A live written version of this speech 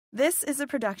This is a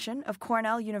production of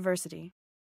Cornell University.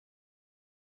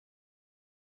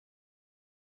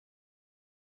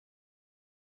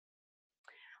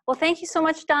 Well, thank you so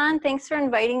much, Don. Thanks for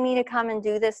inviting me to come and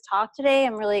do this talk today.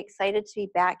 I'm really excited to be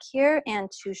back here and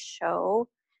to show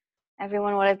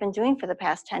everyone what I've been doing for the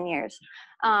past 10 years.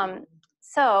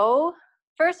 So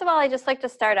first of all, I just like to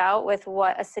start out with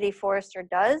what a city forester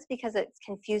does, because it's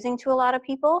confusing to a lot of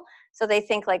people. So they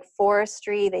think like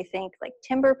forestry, they think like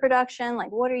timber production,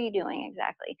 like what are you doing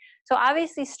exactly? So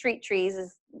obviously street trees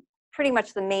is pretty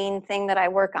much the main thing that I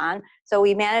work on. So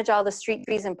we manage all the street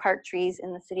trees and park trees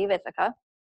in the city of Ithaca.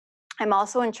 I'm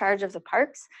also in charge of the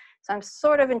parks. So I'm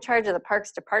sort of in charge of the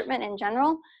parks department in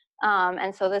general.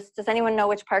 And so this, does anyone know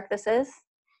which park this is?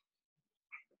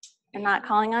 I'm not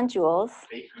calling on Jules.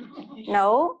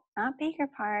 No, not Baker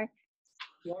Park.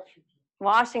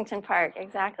 Washington Park,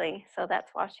 exactly. So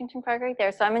that's Washington Park right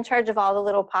there. So I'm in charge of all the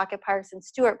little pocket parks in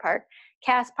Stewart Park.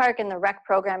 Cass Park and the rec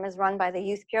program is run by the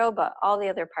Youth Bureau, but all the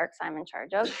other parks I'm in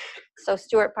charge of. So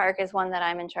Stewart Park is one that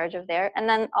I'm in charge of there. And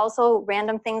then also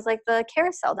random things like the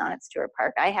carousel down at Stewart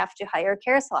Park. I have to hire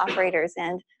carousel operators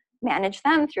and manage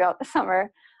them throughout the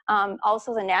summer.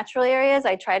 Also the natural areas,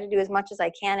 I try to do as much as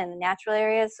I can in the natural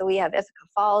areas. So we have Ithaca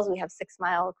Falls, we have 6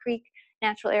 Mile Creek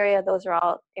natural area. Those are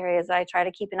all areas that I try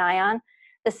to keep an eye on.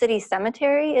 The city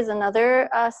cemetery is another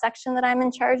section that I'm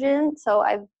in charge in. So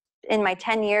in my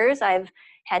 10 years, I've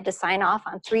had to sign off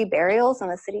on 3 burials in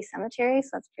the city cemetery. So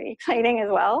that's pretty exciting as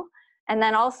well. And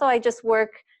then also I just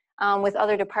work with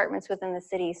other departments within the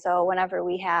city. So whenever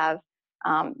we have,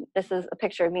 this is a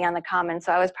picture of me on the Commons.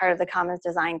 So I was part of the Commons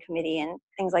Design Committee and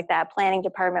things like that, planning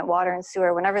department, water and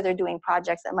sewer. Whenever they're doing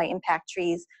projects that might impact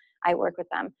trees, I work with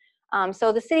them.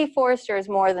 So the city forester is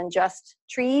more than just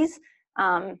trees.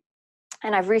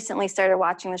 And I've recently started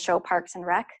watching the show Parks and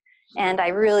Rec, and I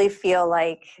really feel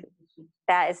like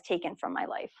that is taken from my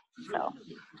life.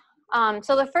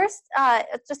 So the first,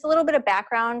 just a little bit of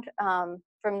background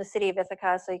from the city of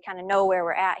Ithaca, so you kind of know where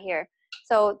we're at here.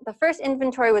 So the first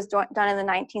inventory was done in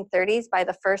the 1930s by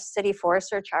the first city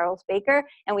forester, Charles Baker,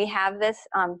 and we have this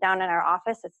down in our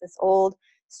office. It's this old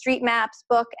street maps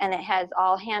book, and it has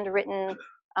all handwritten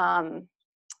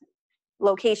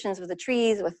locations of the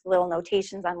trees with little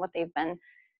notations on what they've been,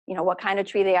 you know, what kind of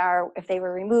tree they are, if they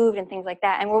were removed and things like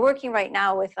that. And we're working right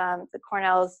now with the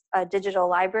Cornell's digital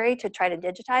library to try to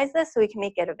digitize this so we can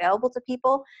make it available to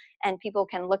people and people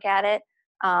can look at it.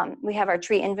 We have our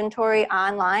tree inventory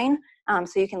online,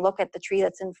 so you can look at the tree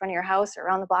that's in front of your house or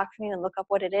around the block from you and look up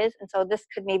what it is. And so this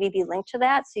could maybe be linked to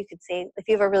that. So you could say, if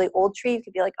you have a really old tree, you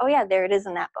could be like, oh yeah, there it is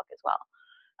in that book as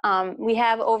well. We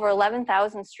have over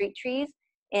 11,000 street trees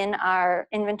in our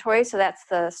inventory. So that's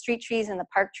the street trees and the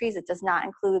park trees. It does not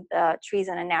include the trees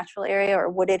in a natural area or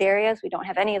wooded areas. We don't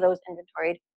have any of those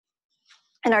inventoried.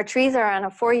 And our trees are on a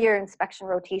 4-year inspection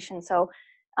rotation. So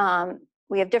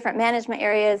we have different management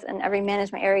areas, and every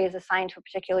management area is assigned to a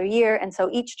particular year. And so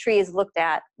each tree is looked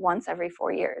at once every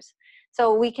 4 years.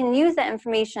 So we can use that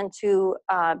information to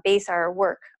base our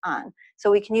work on.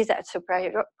 So we can use that to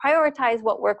prioritize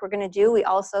what work we're going to do. We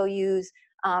also use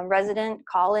resident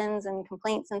call-ins and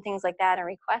complaints and things like that and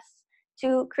requests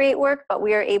to create work, but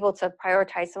we are able to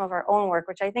prioritize some of our own work,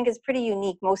 which I think is pretty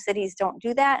unique. Most cities don't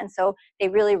do that, and so they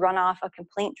really run off a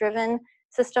complaint-driven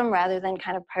system rather than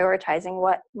kind of prioritizing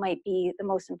what might be the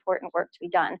most important work to be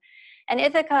done. And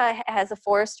Ithaca has a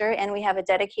forester, and we have a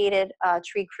dedicated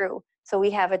tree crew. So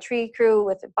we have a tree crew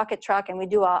with a bucket truck, and we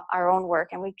do our own work,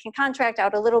 and we can contract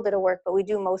out a little bit of work, but we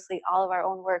do mostly all of our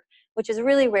own work, which is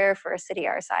really rare for a city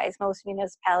our size. Most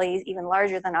municipalities, even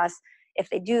larger than us, if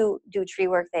they do tree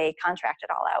work, they contract it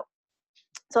all out.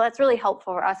 So that's really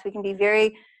helpful for us. We can be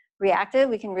very reactive.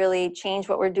 We can really change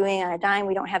what we're doing on a dime.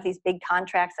 We don't have these big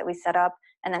contracts that we set up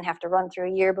and then have to run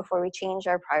through a year before we change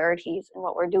our priorities and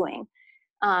what we're doing.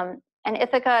 And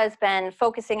Ithaca has been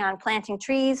focusing on planting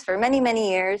trees for many,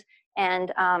 many years.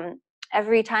 And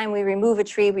every time we remove a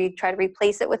tree, we try to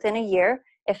replace it within a year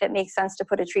if it makes sense to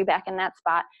put a tree back in that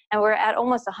spot. And we're at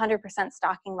almost 100%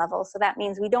 stocking level. So that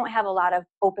means we don't have a lot of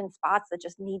open spots that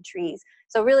just need trees.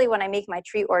 So really when I make my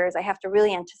tree orders, I have to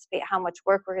really anticipate how much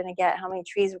work we're gonna get, how many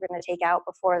trees we're gonna take out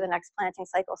before the next planting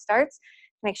cycle starts,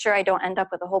 to make sure I don't end up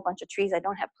with a whole bunch of trees I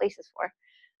don't have places for.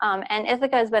 And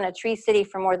Ithaca has been a tree city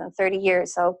for more than 30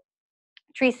 years. So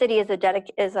Tree City is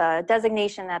a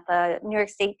designation that the New York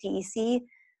State DEC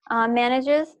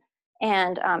manages.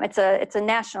 And it's a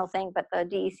national thing, but the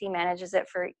DEC manages it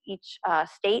for each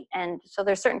state. And so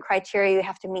there's certain criteria you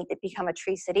have to meet to become a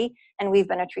tree city. And we've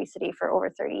been a tree city for over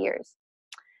 30 years.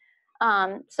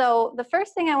 So the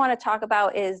first thing I want to talk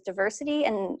about is diversity.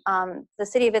 And the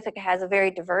city of Ithaca has a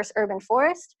very diverse urban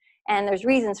forest. And there's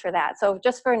reasons for that. So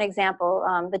just for an example,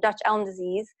 the Dutch elm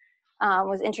disease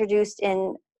was introduced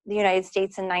in the United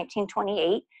States in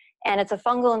 1928. And it's a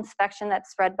fungal infection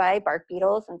that's spread by bark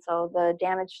beetles. And so the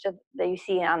damage that you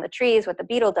see on the tree is what the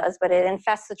beetle does, but it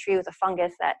infests the tree with a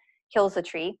fungus that kills the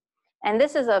tree. And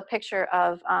this is a picture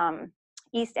of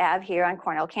East Ave here on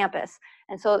Cornell campus.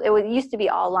 And so it used to be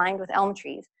all lined with elm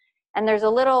trees. And there's a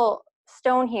little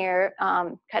stone here,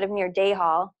 kind of near Day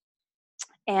Hall,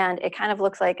 and it kind of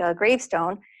looks like a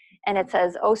gravestone, and it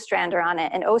says Ostrander on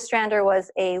it. And Ostrander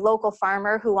was a local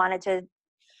farmer who wanted to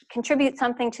contribute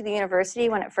something to the university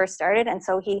when it first started, and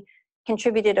so he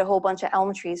contributed a whole bunch of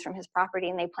elm trees from his property,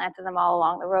 and they planted them all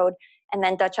along the road, and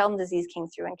then Dutch elm disease came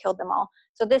through and killed them all.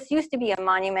 So this used to be a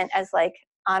monument as like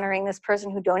honoring this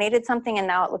person who donated something, and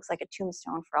now it looks like a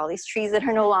tombstone for all these trees that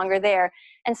are no longer there.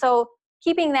 And so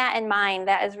keeping that in mind,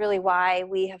 that is really why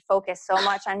we have focused so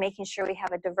much on making sure we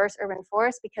have a diverse urban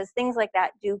forest, because things like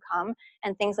that do come,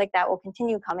 and things like that will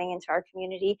continue coming into our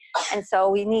community. And so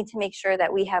we need to make sure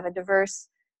that we have a diverse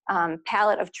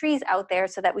palette of trees out there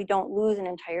so that we don't lose an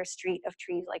entire street of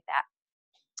trees like that.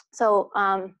 So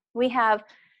we have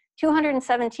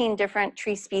 217 different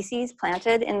tree species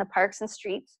planted in the parks and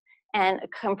streets, and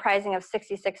comprising of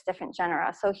 66 different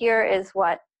genera. So here is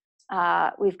what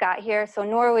we've got here. So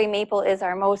Norway maple is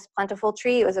our most plentiful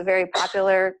tree. It was a very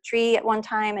popular tree at one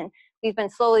time, and we've been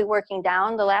slowly working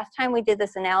down. The last time we did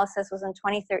this analysis was in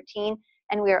 2013,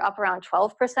 and we were up around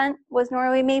 12% was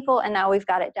Norway maple, and now we've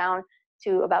got it down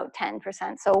to about 10%.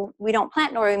 So we don't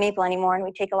plant Norway maple anymore, and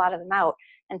we take a lot of them out,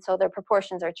 and so their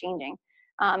proportions are changing.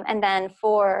 And then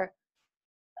for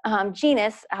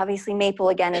genus, obviously maple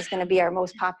again is going to be our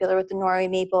most popular with the Norway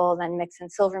maple, then mix in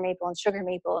silver maple and sugar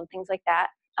maple and things like that.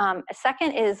 A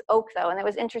second is oak though, and it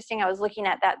was interesting. I was looking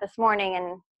at that this morning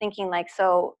and thinking like,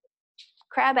 so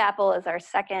crabapple is our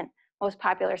second most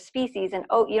popular species, and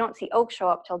oak, you don't see oak show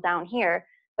up till down here,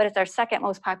 but it's our second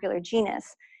most popular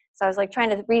genus. So I was like trying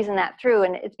to reason that through,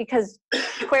 and it's because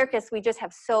Quercus, we just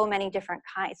have so many different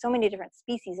kinds, so many different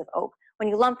species of oak. When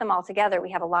you lump them all together,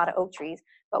 we have a lot of oak trees,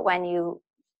 but when you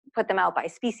put them out by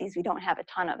species, we don't have a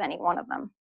ton of any one of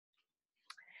them.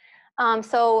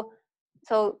 So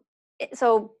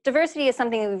diversity is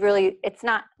something we've really, it's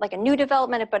not like a new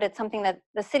development, but it's something that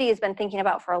the city has been thinking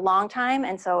about for a long time.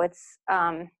 And so it's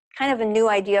kind of a new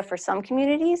idea for some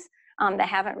communities that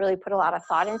haven't really put a lot of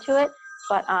thought into it.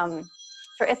 But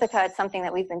for Ithaca, it's something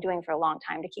that we've been doing for a long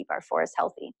time to keep our forest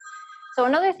healthy. So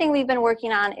another thing we've been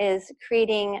working on is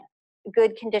creating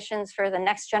good conditions for the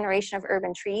next generation of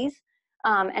urban trees.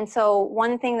 And so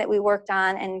one thing that we worked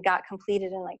on and got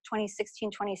completed in like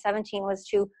 2016, 2017 was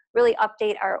to really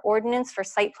update our ordinance for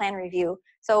site plan review.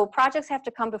 So projects have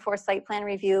to come before site plan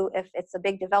review if it's a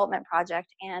big development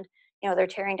project and they're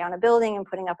tearing down a building and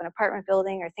putting up an apartment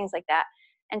building or things like that.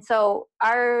 And so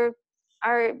our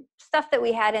stuff that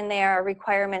we had in there, our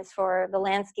requirements for the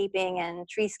landscaping and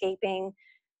treescaping,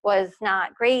 was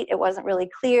not great. It wasn't really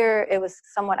clear. It was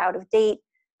somewhat out of date.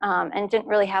 And didn't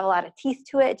really have a lot of teeth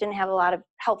to it. It didn't have a lot of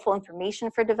helpful information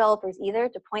for developers either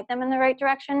to point them in the right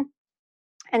direction.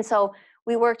 And so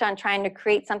we worked on trying to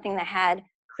create something that had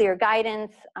clear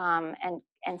guidance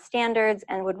and standards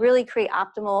and would really create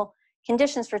optimal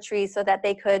conditions for trees so that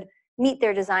they could meet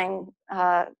their design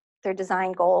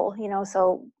goal.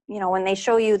 So when they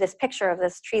show you this picture of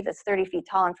this tree that's 30 feet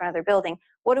tall in front of their building,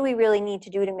 what do we really need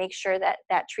to do to make sure that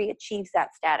that tree achieves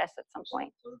that status at some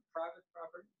point? So private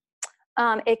property?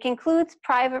 It includes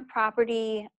private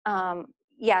property,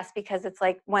 yes, because it's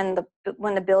like when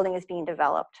the building is being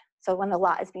developed. So when the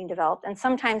lot is being developed, and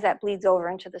sometimes that bleeds over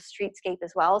into the streetscape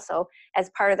as well. So as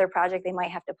part of their project, they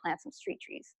might have to plant some street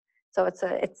trees. So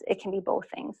it can be both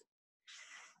things.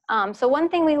 So one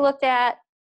thing we looked at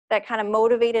that kind of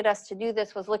motivated us to do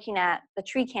this was looking at the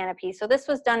tree canopy. So this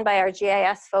was done by our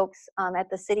GIS folks at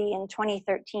the city in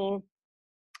 2013,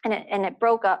 and it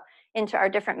broke up into our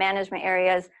different management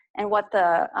areas and what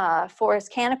the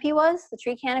forest canopy was, the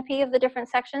tree canopy of the different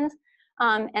sections.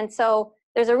 And so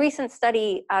there's a recent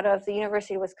study out of the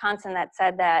University of Wisconsin that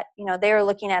said that they were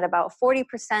looking at about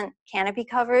 40% canopy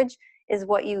coverage is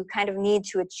what you kind of need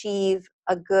to achieve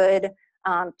a good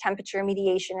temperature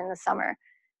mediation in the summer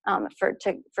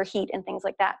for heat and things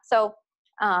like that. So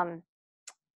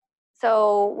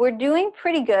so we're doing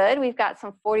pretty good. We've got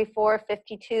some 44,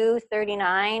 52,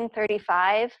 39,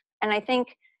 35, and I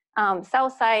think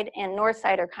south side and north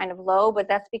side are kind of low, but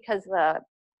that's because the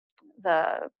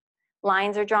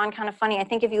lines are drawn kind of funny. I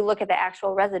think if you look at the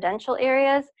actual residential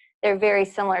areas, they're very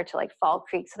similar to like Fall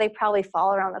Creek, so they probably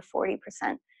fall around the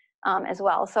 40% as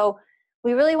well. So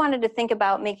we really wanted to think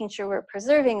about making sure we're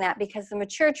preserving that, because the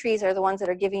mature trees are the ones that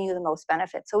are giving you the most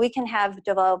benefit. So we can have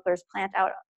developers plant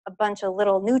out a bunch of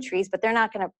little new trees, but they're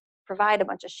not going to provide a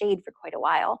bunch of shade for quite a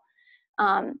while.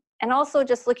 And also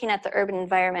just looking at the urban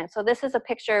environment. So this is a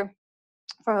picture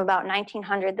from about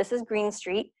 1900. This is Green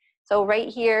Street. So right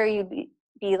here, you'd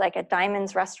be like a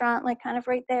Diamonds restaurant, like kind of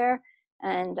right there.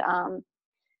 And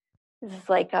this is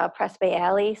like Press Bay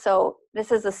Alley. So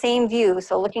this is the same view.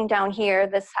 So looking down here,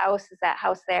 this house is that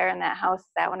house there, and that house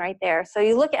is that one right there. So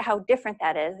you look at how different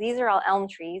that is. These are all elm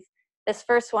trees. This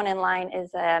first one in line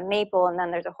is a maple, and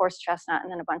then there's a horse chestnut,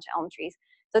 and then a bunch of elm trees.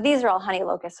 So these are all honey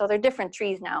locust. So they're different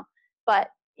trees now. But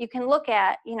you can look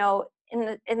at, you know,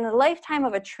 in the lifetime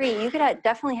of a tree, you could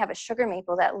definitely have a sugar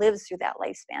maple that lives through that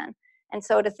lifespan. And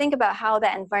so to think about how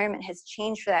that environment has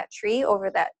changed for that tree over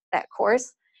that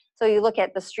course. So you look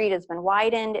at the street has been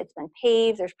widened, it's been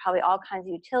paved, there's probably all kinds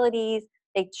of utilities.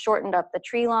 They shortened up the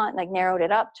tree lawn, like narrowed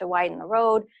it up to widen the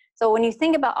road. So when you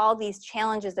think about all these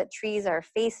challenges that trees are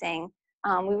facing,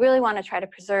 we really want to try to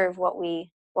preserve what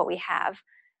we have.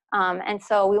 And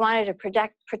so we wanted to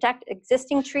protect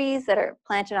existing trees that are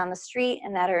planted on the street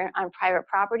and that are on private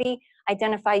property,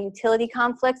 identify utility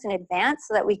conflicts in advance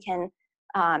so that we can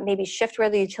maybe shift where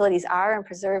the utilities are and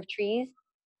preserve trees,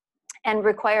 and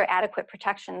require adequate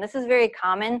protection. This is very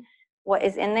common, what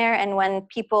is in there, and when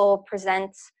people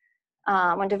present,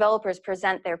 when developers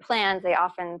present their plans, they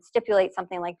often stipulate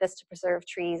something like this to preserve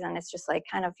trees, and it's just like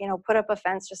kind of, you know, put up a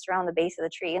fence just around the base of the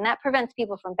tree, and that prevents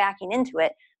people from backing into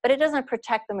it, but it doesn't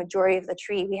protect the majority of the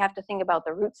tree. We have to think about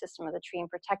the root system of the tree and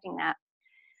protecting that.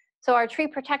 So our tree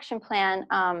protection plan,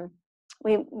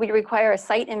 we require a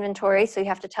site inventory, so you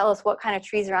have to tell us what kind of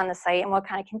trees are on the site and what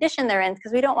kind of condition they're in,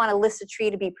 because we don't want to list a tree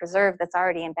to be preserved that's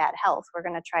already in bad health. We're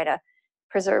going to try to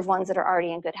preserve ones that are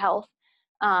already in good health.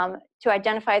 To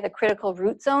identify the critical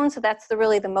root zone, so that's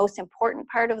really the most important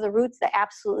part of the roots that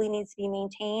absolutely needs to be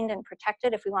maintained and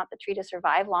protected if we want the tree to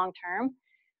survive long term.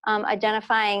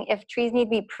 Identifying if trees need to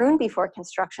be pruned before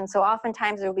construction, so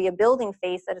oftentimes there will be a building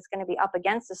face that is going to be up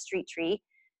against a street tree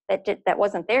that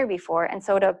wasn't there before, and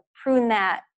so to prune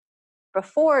that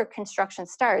before construction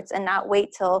starts and not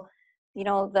wait till, you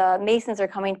know, the masons are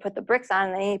coming to put the bricks on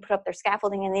and they need to put up their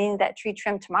scaffolding and they need that tree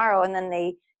trimmed tomorrow, and then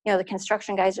they, you know, the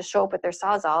construction guys just show up with their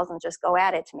sawzalls and just go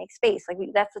at it to make space. Like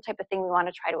that's the type of thing we want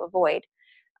to try to avoid.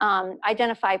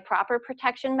 Identify proper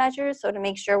protection measures, so to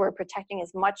make sure we're protecting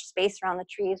as much space around the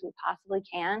tree as we possibly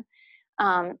can.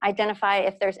 Identify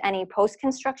if there's any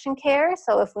post-construction care,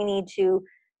 so if we need to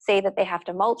say that they have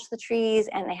to mulch the trees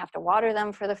and they have to water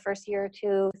them for the first year or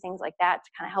two, things like that,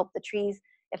 to kind of help the trees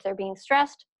if they're being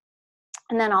stressed.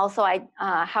 And then also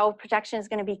how protection is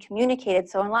going to be communicated.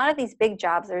 So in a lot of these big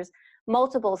jobs, there's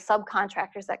multiple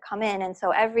subcontractors that come in, and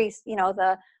so every, you know,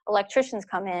 the electricians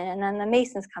come in, and then the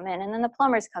masons come in, and then the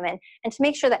plumbers come in, and to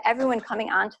make sure that everyone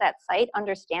coming onto that site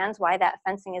understands why that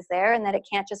fencing is there, and that it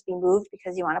can't just be moved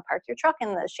because you want to park your truck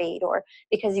in the shade, or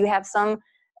because you have some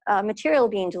material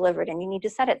being delivered and you need to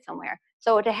set it somewhere.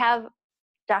 So to have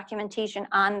documentation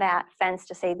on that fence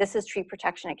to say this is tree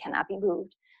protection, it cannot be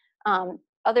moved.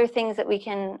 Other things that we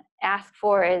can ask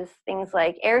for is things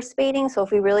like air spading. So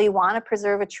if we really want to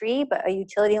preserve a tree, but a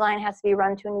utility line has to be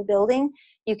run to a new building,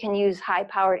 you can use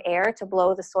high-powered air to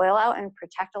blow the soil out and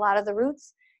protect a lot of the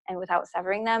roots and without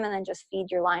severing them, and then just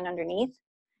feed your line underneath.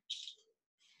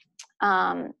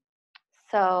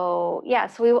 So yeah,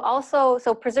 so we will also,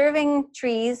 so preserving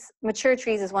trees, mature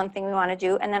trees is one thing we want to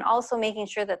do, and then also making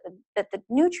sure that the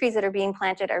new trees that are being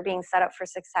planted are being set up for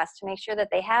success, to make sure that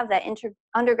they have that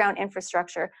underground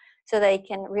infrastructure so they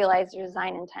can realize their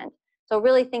design intent. So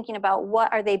really thinking about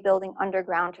what are they building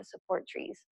underground to support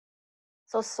trees.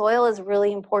 So soil is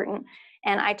really important,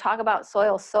 and I talk about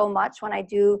soil so much when I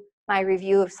do my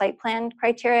review of site plan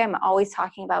criteria. I'm always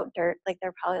talking about dirt, like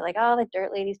they're probably like, oh, the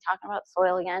dirt lady's talking about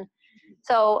soil again.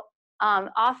 So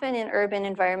often in urban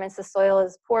environments, the soil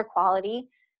is poor quality.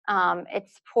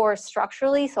 It's poor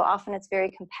structurally, so often it's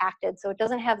very compacted. So it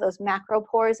doesn't have those macro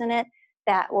pores in it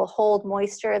that will hold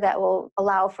moisture, that will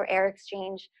allow for air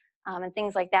exchange and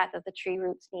things like that that the tree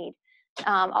roots need.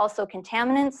 Also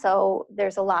contaminants, so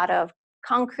there's a lot of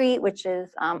concrete, which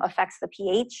affects the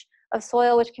pH of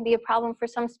soil, which can be a problem for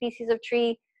some species of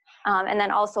tree. And then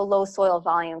also low soil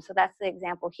volume. So that's the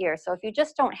example here. So if you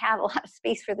just don't have a lot of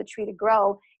space for the tree to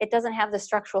grow, it doesn't have the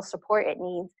structural support it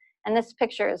needs. And this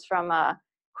picture is from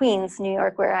Queens, New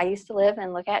York, where I used to live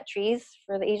and look at trees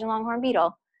for the Asian longhorn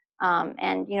beetle.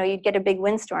 And you know, you'd get a big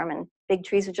windstorm and big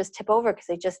trees would just tip over because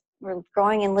they just were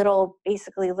growing in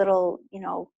basically little, you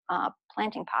know,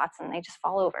 planting pots, and they just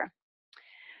fall over.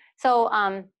 So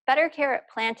better care at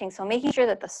planting. So making sure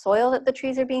that the soil that the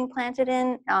trees are being planted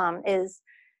in is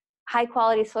high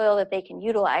quality soil that they can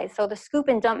utilize. So the scoop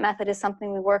and dump method is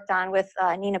something we worked on with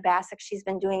Nina Bassick. She's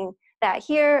been doing that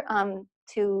here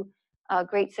to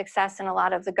great success in a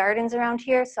lot of the gardens around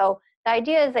here. So the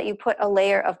idea is that you put a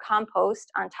layer of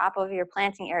compost on top of your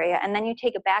planting area, and then you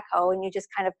take a backhoe and you just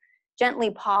kind of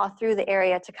gently paw through the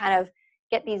area to kind of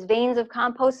get these veins of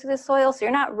compost to the soil. So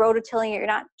you're not rototilling it, you're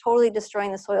not totally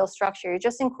destroying the soil structure, you're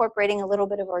just incorporating a little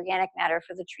bit of organic matter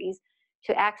for the trees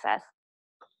to access.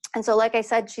 And so like I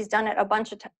said, she's done it a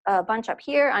bunch up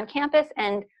here on campus,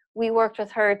 and we worked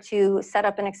with her to set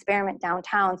up an experiment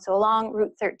downtown. So along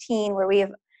Route 13, where we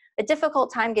have a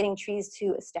difficult time getting trees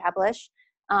to establish,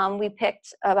 we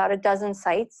picked about a dozen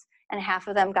sites, and half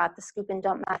of them got the scoop and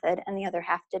dump method and the other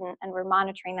half didn't, and we're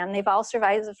monitoring them. They've all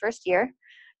survived the first year.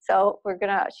 So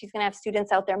she's gonna have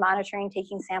students out there monitoring,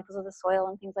 taking samples of the soil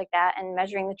and things like that, and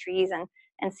measuring the trees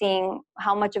and seeing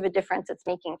how much of a difference it's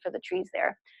making for the trees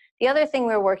there. The other thing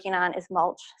we're working on is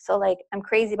mulch. So like, I'm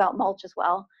crazy about mulch as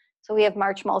well. So we have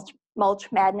March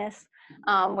mulch madness,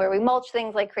 where we mulch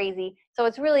things like crazy. So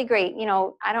it's really great. You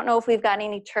know, I don't know if we've got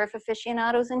any turf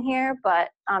aficionados in here, but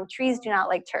trees do not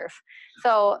like turf.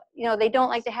 So, you know, they don't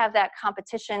like to have that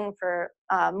competition for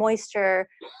moisture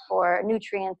or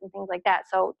nutrients and things like that.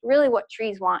 So really what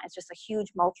trees want is just a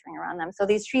huge mulch ring around them. So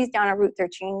these trees down on Route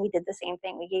 13, we did the same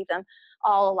thing. We gave them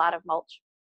all a lot of mulch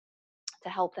to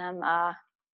help them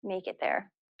make it there.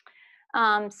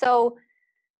 So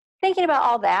thinking about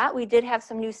all that, we did have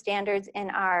some new standards in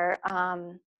our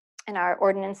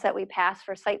ordinance that we passed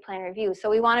for site plan review. So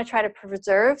we want to try to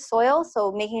preserve soil,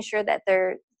 so making sure that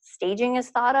their staging is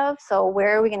thought of. So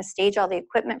where are we going to stage all the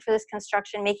equipment for this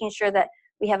construction, making sure that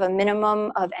we have a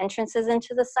minimum of entrances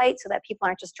into the site so that people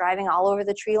aren't just driving all over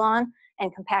the tree lawn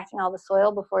and compacting all the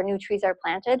soil before new trees are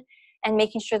planted, and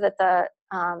making sure that the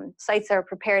sites are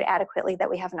prepared adequately, that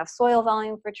we have enough soil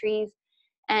volume for trees.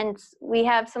 And we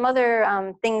have some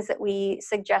other things that we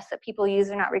suggest that people use.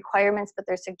 They're not requirements, but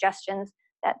they're suggestions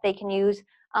that they can use.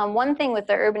 One thing with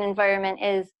the urban environment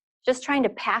is just trying to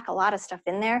pack a lot of stuff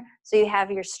in there. So you have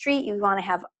your street, you want to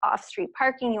have off-street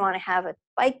parking, you want to have a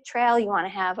bike trail, you want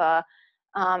to have a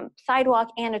sidewalk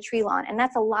and a tree lawn. And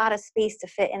that's a lot of space to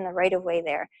fit in the right-of-way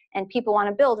there. And people want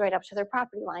to build right up to their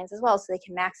property lines as well, so they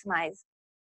can maximize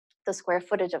the square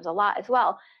footage of the lot as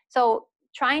well. So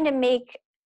trying to make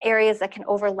areas that can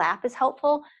overlap is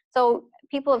helpful. So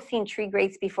people have seen tree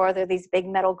grates before. They're these big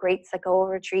metal grates that go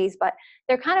over trees, but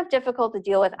they're kind of difficult to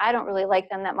deal with. I don't really like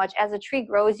them that much. As a tree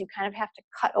grows, you kind of have to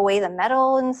cut away the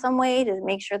metal in some way to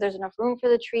make sure there's enough room for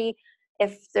the tree.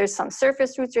 If there's some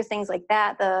surface roots or things like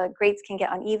that, the grates can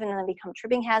get uneven and then become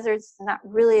tripping hazards. It's not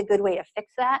really a good way to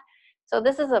fix that. So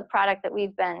this is a product that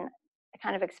we've been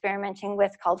kind of experimenting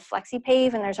with called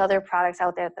FlexiPave, and there's other products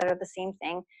out there that are the same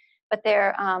thing, but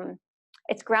they're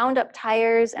it's ground up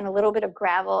tires and a little bit of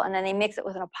gravel, and then they mix it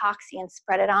with an epoxy and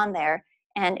spread it on there,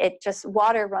 and it just,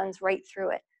 water runs right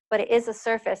through it. But it is a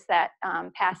surface that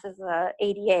passes the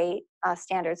ADA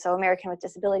standards, so American with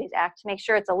Disabilities Act, to make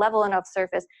sure it's a level enough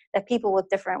surface that people with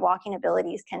different walking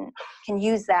abilities can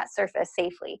use that surface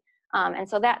safely. And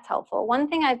so that's helpful. One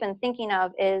thing I've been thinking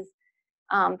of is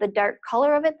the dark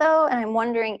color of it though, and I'm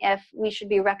wondering if we should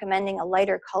be recommending a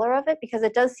lighter color of it, because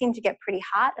it does seem to get pretty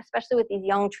hot, especially with these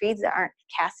young trees that aren't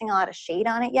casting a lot of shade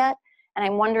on it yet, and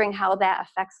I'm wondering how that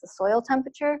affects the soil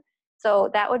temperature. So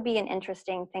that would be an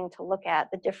interesting thing to look at,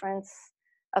 the difference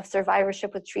of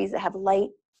survivorship with trees that have light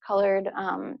colored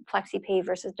FlexiPave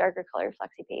versus darker colored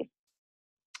FlexiPave.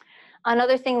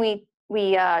 Another thing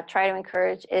we try to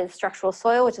encourage is structural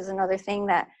soil, which is another thing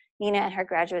that Nina and her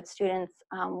graduate students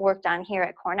worked on here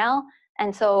at Cornell.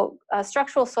 And so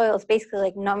structural soil is basically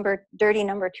like dirty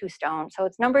number 2 stone. So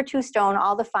it's number 2 stone,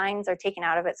 all the fines are taken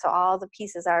out of it, so all the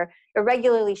pieces are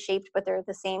irregularly shaped, but they're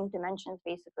the same dimensions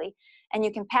basically. And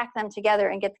you can pack them together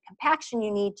and get the compaction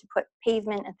you need to put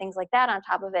pavement and things like that on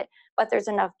top of it, but there's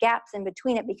enough gaps in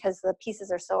between it because the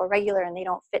pieces are so irregular and they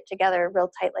don't fit together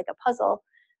real tight like a puzzle,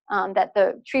 that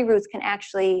the tree roots can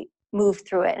actually move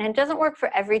through it. And it doesn't work for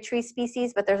every tree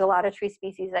species, but there's a lot of tree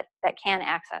species that can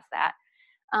access that.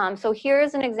 So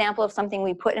here's an example of something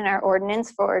we put in our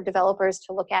ordinance for developers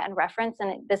to look at and reference,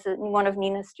 and this is one of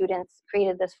Nina's students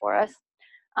created this for us.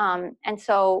 And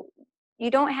so you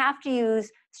don't have to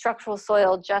use structural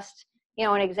soil just, you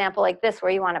know, an example like this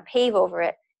where you want to pave over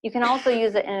it. You can also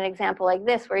use it in an example like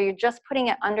this where you're just putting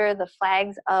it under the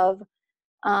flags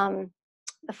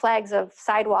of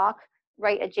sidewalk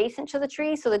right adjacent to the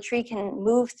tree, so the tree can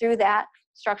move through that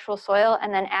structural soil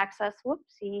and then access,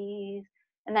 whoopsies,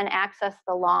 and then access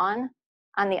the lawn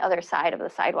on the other side of the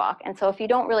sidewalk. And so if you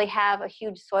don't really have a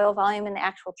huge soil volume in the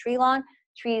actual tree lawn,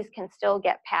 trees can still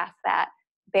get past that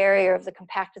barrier of the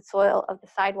compacted soil of the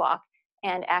sidewalk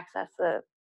and access the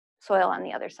soil on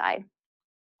the other side.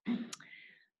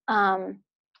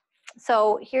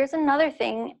 So here's another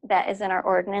thing that is in our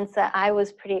ordinance that I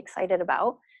was pretty excited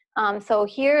about. So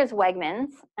here is Wegmans,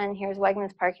 and here's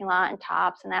Wegmans parking lot and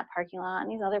Tops and that parking lot and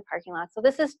these other parking lots. So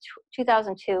this is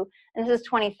 2002 and this is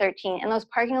 2013, and those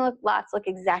parking lots look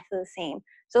exactly the same.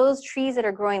 So those trees that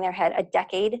are growing there had a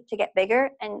decade to get bigger,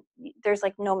 and there's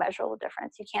like no measurable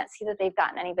difference. You can't see that they've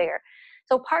gotten any bigger.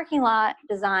 So parking lot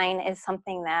design is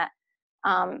something that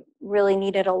really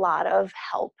needed a lot of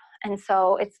help. And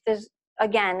so there's,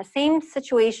 again, the same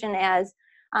situation as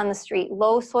on the street: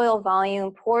 low soil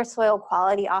volume, poor soil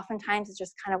quality. Oftentimes it's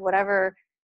just kind of whatever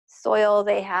soil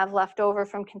they have left over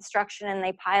from construction, and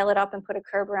they pile it up and put a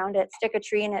curb around it, stick a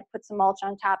tree in it, put some mulch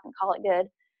on top, and call it good.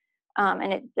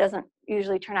 And it doesn't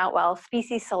usually turn out well.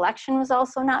 Species selection was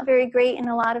also not very great in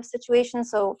a lot of situations.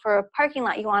 So for a parking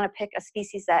lot, you want to pick a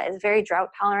species that is very drought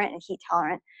tolerant and heat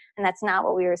tolerant, and that's not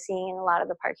what we were seeing in a lot of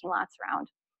the parking lots around.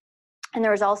 And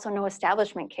there was also no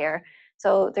establishment care.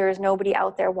 So there was nobody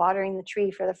out there watering the tree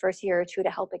for the first year or two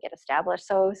to help it get established.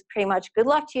 So it was pretty much good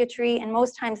luck to your tree, and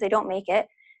most times they don't make it,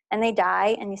 and they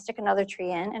die, and you stick another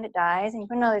tree in, and it dies, and you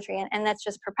put another tree in, and that's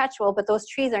just perpetual. But those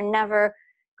trees are never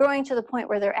growing to the point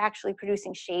where they're actually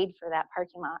producing shade for that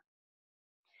parking lot.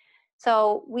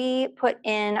 So we put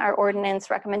in our ordinance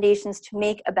recommendations to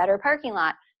make a better parking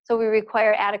lot. So we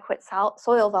require adequate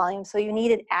soil volume. So you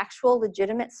needed actual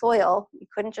legitimate soil. You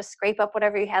couldn't just scrape up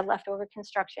whatever you had left over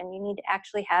construction. You need to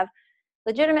actually have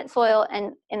legitimate soil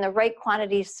and in the right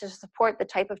quantities to support the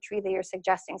type of tree that you're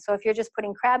suggesting. So if you're just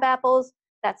putting crab apples,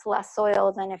 that's less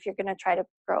soil than if you're going to try to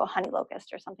grow a honey locust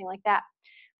or something like that.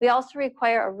 We also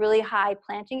require a really high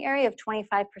planting area of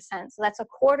 25%. So that's a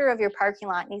quarter of your parking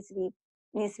lot needs to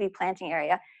be planting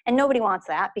area. And nobody wants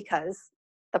that because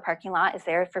the parking lot is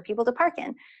there for people to park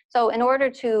in. So in order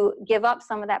to give up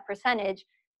some of that percentage,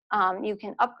 you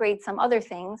can upgrade some other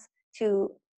things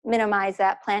to minimize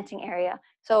that planting area.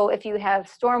 So if you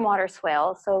have stormwater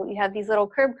swales, so you have these little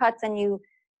curb cuts and you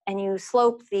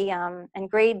slope and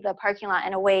grade the parking lot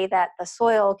in a way that the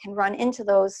soil can run into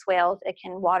those swales, it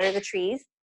can water the trees.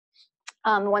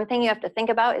 One thing you have to think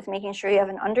about is making sure you have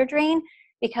an under drain,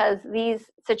 because these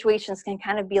situations can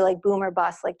kind of be like boom or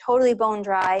bust, like totally bone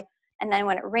dry, and then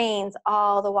when it rains,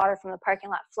 all the water from the parking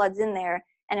lot floods in there,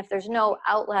 and if there's no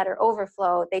outlet or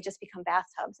overflow, they just become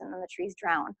bathtubs and then the trees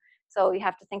drown. So you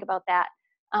have to think about that.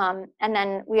 And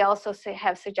then we also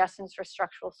have suggestions for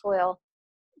structural soil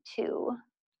too.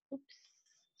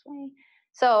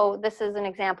 So this is an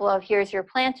example of, here's your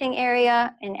planting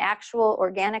area in actual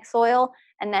organic soil,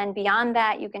 and then beyond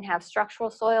that you can have structural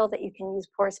soil that you can use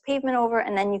porous pavement over,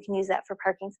 and then you can use that for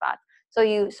parking spots.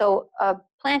 So a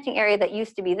planting area that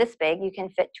used to be this big, you can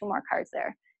fit 2 more cars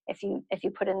there if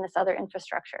you put in this other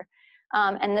infrastructure.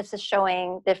 And this is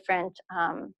showing different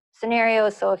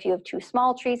scenarios. So if you have 2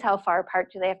 small trees, how far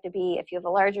apart do they have to be? If you have a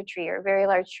larger tree or a very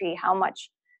large tree, how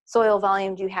much soil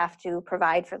volume do you have to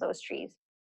provide for those trees?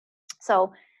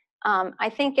 So I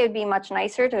think it'd be much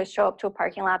nicer to show up to a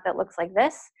parking lot that looks like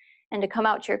this, and to come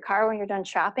out to your car when you're done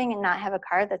shopping and not have a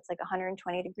car that's like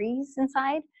 120 degrees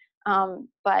inside.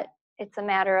 But it's a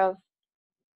matter of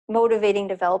motivating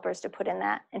developers to put in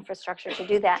that infrastructure to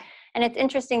do that. And it's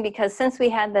interesting because since we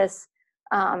had this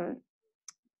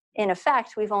in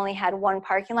effect, we've only had 1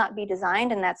 parking lot be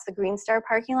designed, and that's the Green Star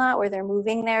parking lot where they're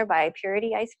moving there by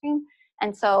Purity Ice Cream.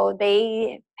 And so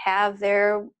they have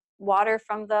their water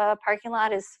from the parking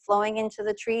lot is flowing into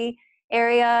the tree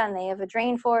area, and they have a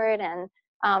drain for it.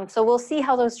 And so we'll see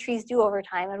how those trees do over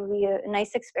time. It'll be a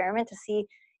nice experiment to see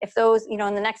if those, in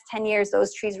the next 10 years,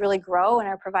 those trees really grow and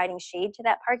are providing shade to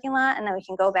that parking lot. And then we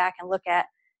can go back and look at,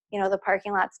 the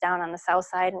parking lots down on the south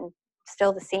side, and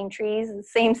still the same trees, the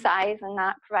same size, and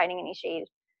not providing any shade.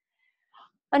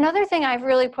 Another thing I've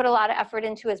really put a lot of effort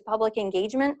into is public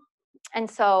engagement. And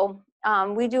so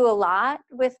we do a lot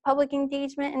with public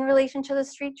engagement in relation to the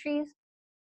street trees.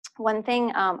 One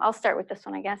thing, I'll start with this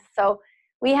one, I guess. So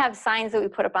we have signs that we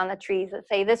put up on the trees that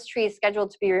say, this tree is scheduled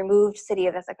to be removed, City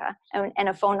of Ithaca, and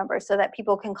a phone number so that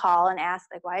people can call and ask,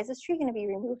 like, why is this tree going to be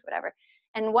removed, whatever.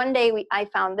 And one day I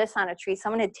found this on a tree.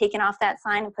 Someone had taken off that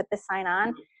sign and put this sign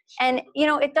on. And,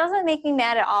 it doesn't make me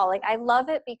mad at all. Like, I love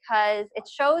it because it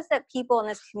shows that people in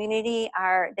this community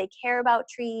they care about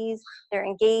trees, they're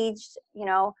engaged,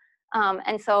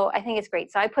 and so I think it's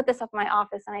great. So I put this up in my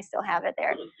office and I still have it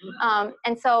there.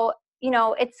 And so you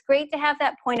know, it's great to have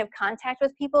that point of contact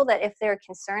with people, that if they're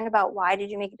concerned about why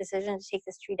did you make a decision to take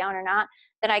this tree down or not,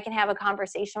 that I can have a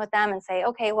conversation with them and say,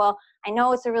 okay, well, I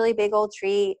know it's a really big old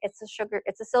tree. It's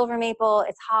a silver maple.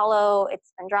 It's hollow.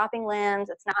 It's been dropping limbs.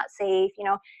 It's not safe, you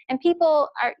know, and people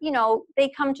are, you know, they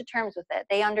come to terms with it.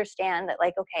 They understand that,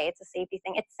 like, okay, it's a safety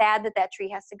thing. It's sad that that tree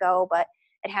has to go, but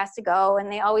it has to go.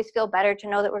 And they always feel better to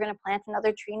know that we're going to plant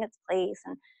another tree in its place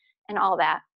and all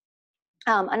that.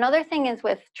 Another thing is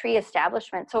with tree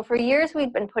establishment. So for years,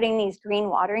 we've been putting these green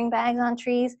watering bags on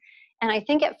trees. And I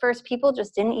think at first people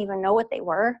just didn't even know what they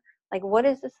were. Like, what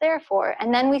is this there for?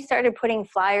 And then we started putting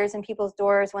flyers in people's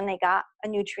doors when they got a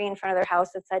new tree in front of their house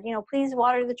that said, you know, please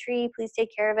water the tree, please take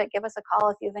care of it, give us a call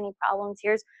if you have any problems,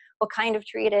 here's what kind of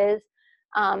tree it is.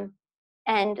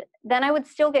 And then I would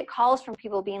still get calls from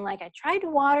people being like, I tried to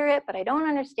water it, but I don't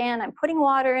understand. I'm putting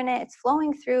water in it, it's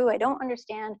flowing through, I don't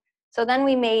understand. So then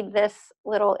we made this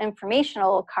little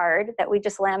informational card that we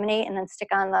just laminate and then stick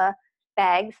on the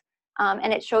bags.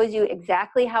 And it shows you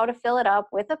exactly how to fill it up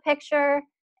with a picture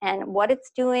and what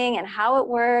it's doing and how it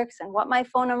works and what my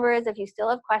phone number is if you still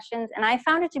have questions. And I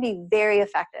found it to be very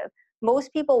effective.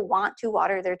 Most people want to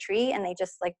water their tree and they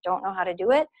just like don't know how to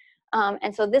do it.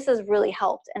 And so this has really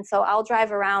helped. And so I'll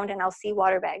drive around and I'll see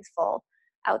water bags full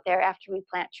out there after we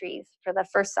plant trees for the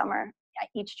first summer.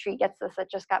 Each tree gets this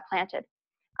that just got planted.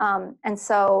 And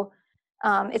so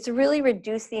it's really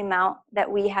reduced the amount that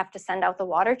we have to send out the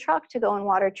water truck to go and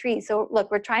water trees. So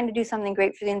look, we're trying to do something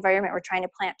great for the environment. We're trying to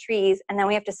plant trees, and then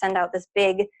we have to send out this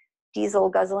big diesel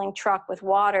guzzling truck with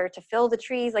water to fill the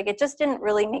trees. Like, it just didn't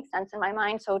really make sense in my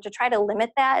mind. So to try to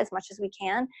limit that as much as we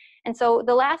can. And so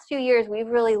the last few years, we've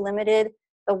really limited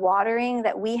the watering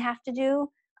that we have to do.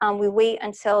 We wait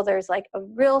until there's like a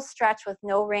real stretch with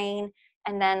no rain.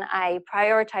 And then I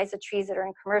prioritize the trees that are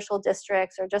in commercial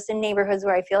districts or just in neighborhoods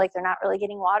where I feel like they're not really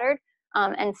getting watered.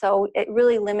 And so it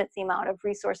really limits the amount of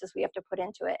resources we have to put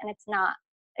into it. And it's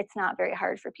not very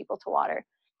hard for people to water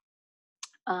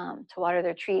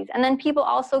their trees. And then people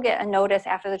also get a notice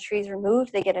after the tree is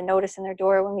removed. They get a notice in their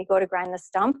door when we go to grind the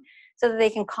stump, so that they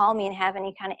can call me and have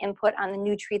any kind of input on the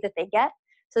new tree that they get.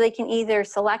 So they can either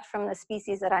select from the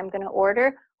species that I'm going to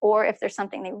order, or if there's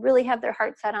something they really have their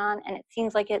heart set on and it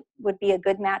seems like it would be a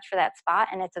good match for that spot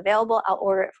and it's available, I'll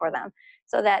order it for them,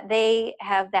 so that they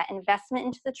have that investment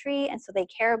into the tree, and so they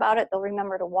care about it. They'll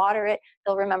remember to water it.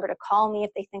 They'll remember to call me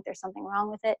if they think there's something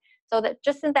wrong with it. So that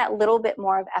just that little bit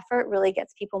more of effort really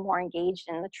gets people more engaged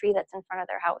in the tree that's in front of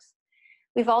their house.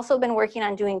 We've also been working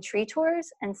on doing tree tours.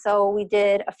 And so we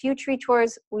did a few tree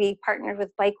tours. We partnered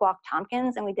with Bike Walk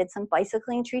Tompkins, and we did some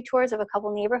bicycling tree tours of a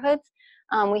couple neighborhoods.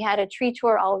 We had a tree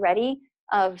tour already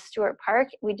of Stewart Park.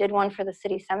 We did one for the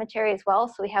city cemetery as well.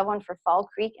 So we have one for Fall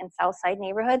Creek and Southside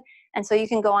neighborhood. And so you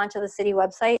can go onto the city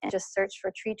website and just search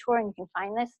for tree tour, and you can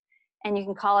find this. And you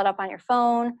can call it up on your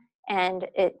phone, and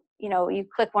it, you know, you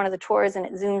click one of the tours and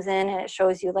it zooms in and it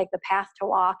shows you like the path to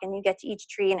walk, and you get to each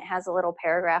tree and it has a little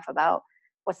paragraph about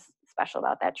what's special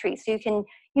about that tree. So you can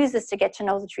use this to get to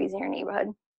know the trees in your neighborhood.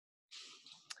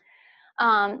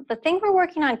 The thing we're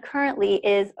working on currently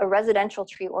is a residential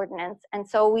tree ordinance. And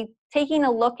so we're taking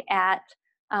a look at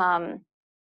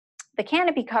the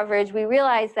canopy coverage. We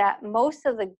realize that most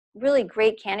of the really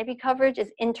great canopy coverage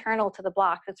is internal to the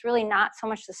blocks. It's really not so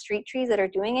much the street trees that are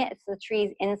doing it, it's the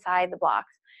trees inside the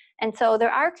blocks. And so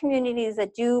there are communities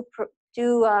that do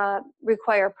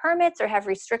require permits or have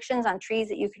restrictions on trees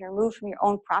that you can remove from your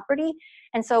own property.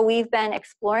 And so we've been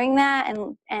exploring that,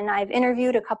 and I've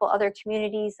interviewed a couple other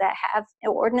communities that have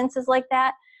ordinances like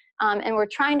that. And we're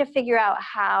trying to figure out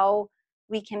how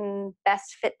we can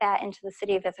best fit that into the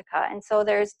city of Ithaca. And so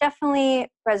there's definitely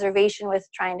reservation with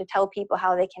trying to tell people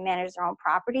how they can manage their own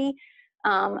property.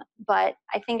 But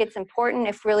I think it's important,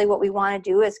 if really what we want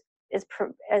to do is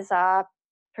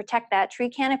protect that tree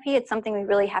canopy. It's something we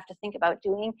really have to think about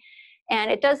doing. And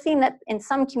it does seem that in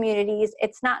some communities,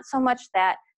 it's not so much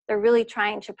that they're really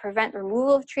trying to prevent the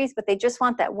removal of trees, but they just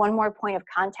want that one more point of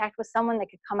contact with someone that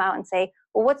could come out and say,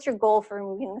 well, what's your goal for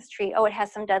removing this tree? Oh, it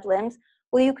has some dead limbs.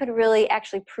 Well, you could really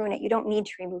actually prune it. You don't need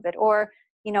to remove it. Or,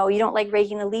 you know, you don't like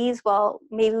raking the leaves. Well,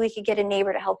 maybe we could get a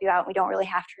neighbor to help you out. We don't really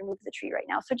have to remove the tree right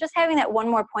now. So just having that one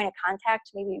more point of contact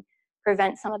to maybe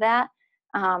prevent some of that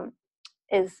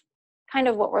is kind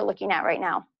of what we're looking at right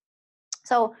now.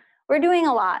 So we're doing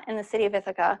a lot in the city of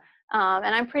Ithaca,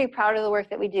 and I'm pretty proud of the work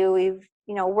that we do.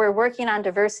 We're working on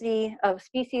diversity of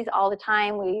species all the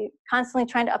time. We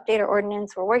constantly trying to update our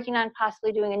ordinance. We're working on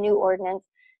possibly doing a new ordinance,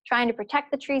 trying to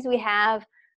protect the trees we have,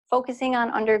 focusing on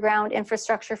underground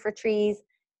infrastructure for trees,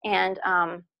 and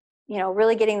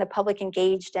really getting the public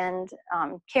engaged and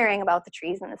caring about the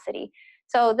trees in the city.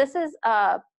 So this is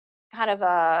kind of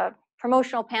a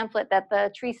promotional pamphlet that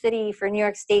the Tree City for New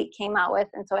York State came out with,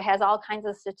 and so it has all kinds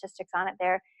of statistics on it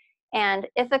there. And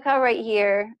Ithaca right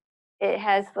here, it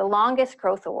has the longest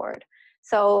growth award.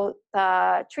 So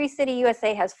the Tree City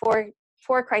USA has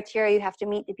four criteria you have to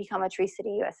meet to become a Tree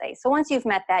City USA. So once you've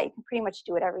met that, you can pretty much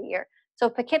do it every year. So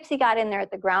Poughkeepsie got in there at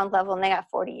the ground level, and they got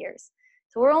 40 years.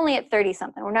 So we're only at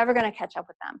 30-something. We're never going to catch up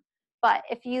with them. But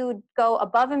if you go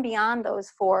above and beyond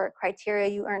those 4 criteria,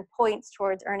 you earn points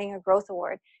towards earning a growth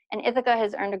award. And Ithaca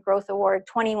has earned a growth award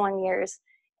 21 years,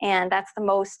 and that's the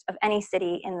most of any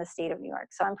city in the state of New York.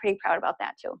 So I'm pretty proud about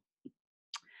that too.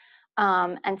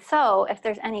 And so if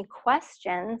there's any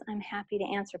questions, I'm happy to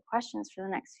answer questions for the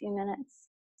next few minutes.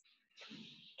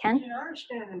 Ken? I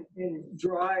understand in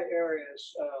dry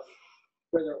areas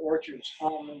where there are orchards,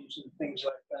 almonds, and things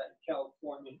like that in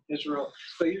California, Israel,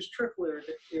 they use trickle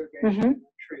irrigation in the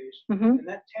trees, and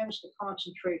that tends to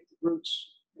concentrate the roots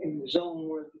in the zone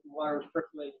where the water is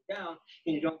percolating down,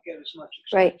 and you don't get as much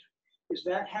expansion. Right. Is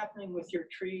that happening with your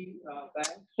tree bags?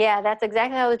 Yeah, that's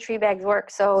exactly how the tree bags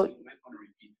work. So you might want to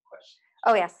repeat the question.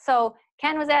 Oh, yes. So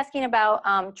Ken was asking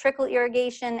about trickle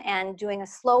irrigation and doing a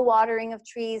slow watering of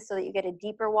trees so that you get a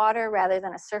deeper water rather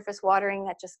than a surface watering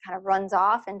that just kind of runs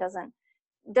off and doesn't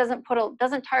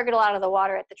target a lot of the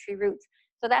water at the tree roots.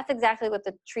 So that's exactly what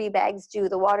the tree bags do,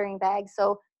 the watering bags.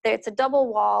 So it's a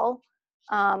double wall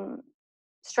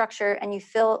structure, and you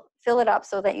fill it up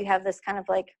so that you have this kind of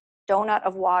like donut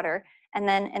of water. And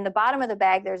then in the bottom of the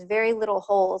bag, there's very little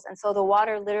holes. And so the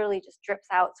water literally just drips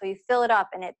out. So you fill it up,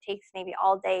 and it takes maybe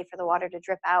all day for the water to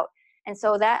drip out. And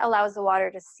so that allows the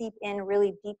water to seep in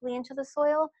really deeply into the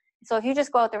soil. So if you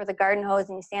just go out there with a garden hose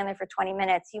and you stand there for 20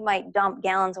 minutes, you might dump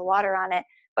gallons of water on it,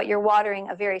 but you're watering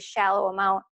a very shallow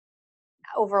amount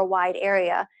over a wide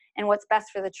area. And what's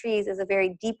best for the trees is a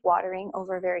very deep watering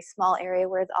over a very small area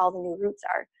where all the new roots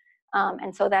are.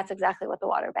 And so that's exactly what the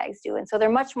water bags do. And so they're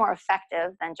much more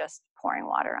effective than just pouring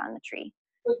water on the tree.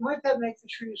 But might that make the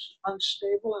trees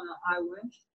unstable in a high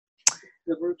wind?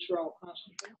 The roots are all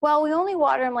concentrated? Well, we only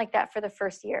water them like that for the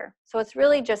first year. So it's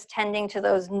really just tending to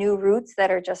those new roots that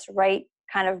are just right,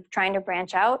 kind of trying to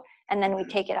branch out, and then we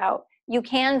take it out. You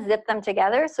can zip them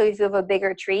together. So if you have a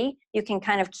bigger tree, you can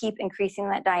kind of keep increasing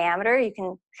that diameter. You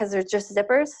can, because they're just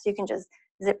zippers, so you can just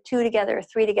zip 2 together or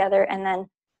 3 together and then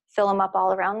fill them up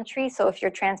all around the tree. So if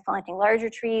you're transplanting larger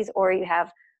trees, or you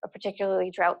have a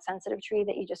particularly drought sensitive tree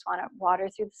that you just want to water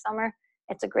through the summer,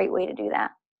 it's a great way to do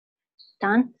that.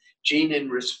 Don? Jeanne, in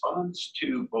response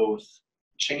to both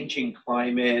changing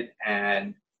climate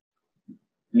and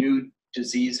new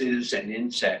diseases and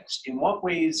insects, in what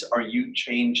ways are you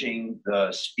changing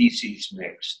the species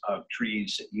mix of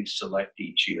trees that you select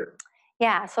each year?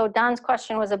 Yeah, so Don's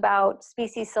question was about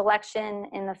species selection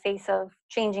in the face of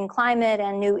changing climate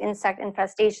and new insect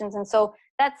infestations. And so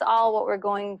that's all what we're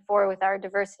going for with our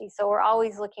diversity. So we're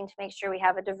always looking to make sure we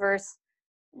have a diverse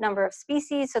number of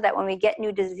species so that when we get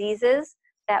new diseases,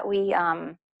 that we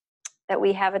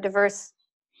have a diverse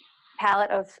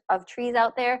palette of trees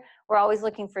out there. We're always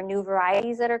looking for new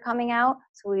varieties that are coming out.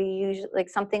 So we usually, like,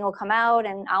 something will come out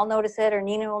and I'll notice it, or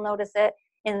Nina will notice it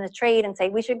in the trade and say,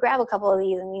 we should grab a couple of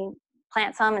these, and we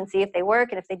plant some and see if they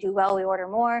work, and if they do well, we order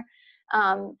more.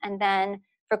 And then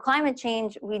for climate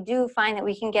change, we do find that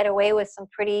we can get away with some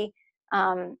pretty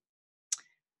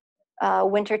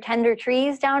winter tender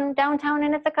trees downtown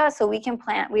in Ithaca. So we can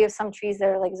plant, we have some trees that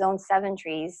are like zone 7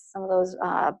 trees, some of those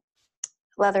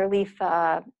leather leaf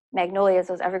magnolias,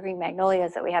 those evergreen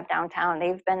magnolias that we have downtown.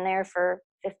 They've been there for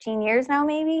 15 years now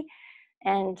maybe,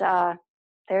 and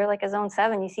they're like a zone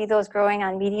 7. You see those growing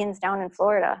on medians down in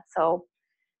Florida. So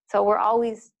we're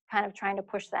always kind of trying to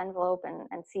push the envelope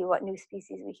and see what new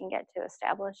species we can get to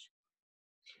establish.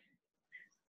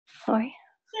 Lori?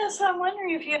 Yes, I'm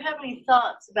wondering if you have any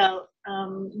thoughts about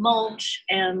mulch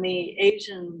and the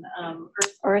Asian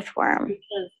earthworm.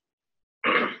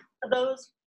 Because those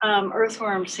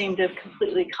earthworms seem to have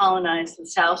completely colonized the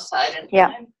south side. And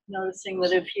yeah. I'm noticing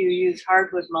that if you use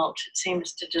hardwood mulch, it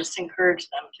seems to just encourage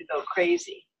them to go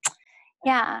crazy.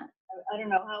 Yeah. I don't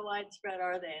know, how widespread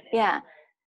are they? Yeah.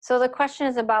 So the question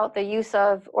is about the use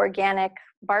of organic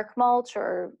bark mulch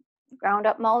or ground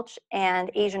up mulch and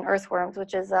Asian earthworms,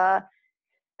 which is a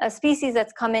species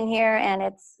that's come in here, and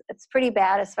it's pretty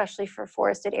bad, especially for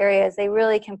forested areas. They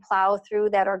really can plow through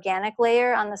that organic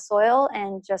layer on the soil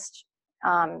and just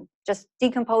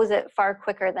decompose it far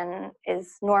quicker than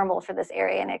is normal for this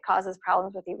area, and it causes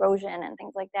problems with erosion and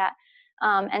things like that.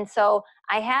 And so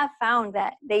I have found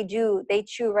that they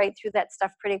chew right through that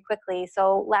stuff pretty quickly.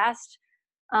 So last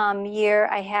year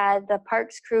I had the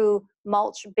parks crew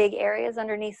mulch big areas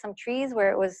underneath some trees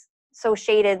where it was so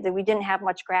shaded that we didn't have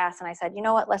much grass, and I said, you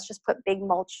know what, let's just put big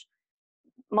mulch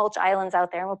mulch islands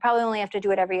out there, and we'll probably only have to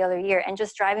do it every other year. And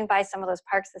just driving by some of those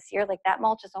parks this year, like that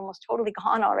mulch is almost totally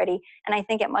gone already. And I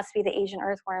think it must be the Asian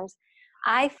earthworms.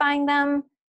 I find them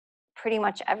pretty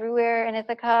much everywhere in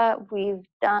Ithaca. We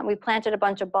planted a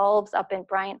bunch of bulbs up in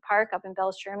Bryant Park, up in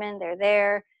Bell Sherman. They're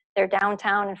there. They're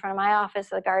downtown in front of my office,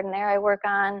 the garden there I work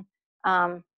on.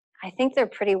 I think they're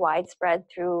pretty widespread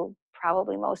through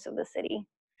probably most of the city.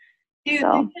 Do you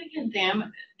think they can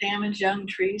damage young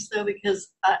trees though? Because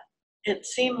it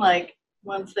seemed like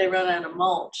once they run out of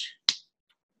mulch,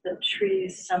 the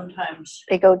trees sometimes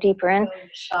they go deeper in. go into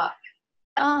shock.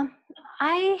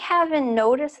 I haven't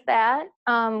noticed that.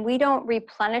 We don't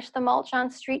replenish the mulch on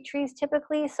street trees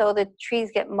typically, so the trees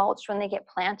get mulched when they get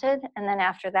planted, and then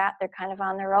after that they're kind of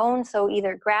on their own. So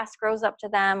either grass grows up to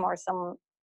them, or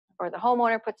the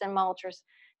homeowner puts in mulch.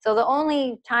 So the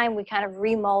only time we kind of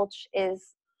remulch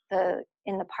is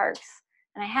in the parks,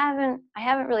 and I haven't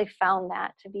really found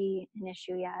that to be an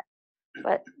issue yet,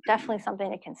 but definitely something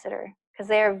to consider because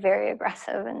they are very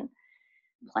aggressive and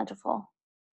plentiful.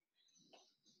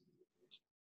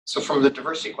 So from the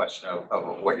diversity question of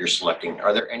what you're selecting,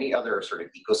 are there any other sort of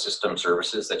ecosystem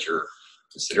services that you're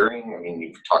considering? I mean,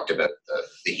 you've talked about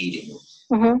the heating,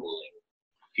 cooling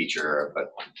feature,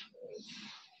 but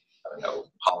I don't know,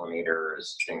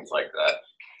 pollinators, things like that.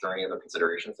 Is there any other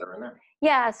considerations that are in there?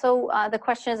 Yeah, so the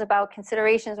question is about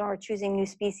considerations when we're choosing new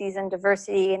species and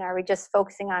diversity, and are we just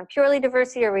focusing on purely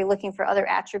diversity, or are we looking for other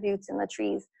attributes in the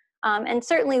trees? And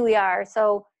certainly we are.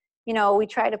 So, you know, we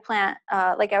try to plant,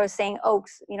 like I was saying,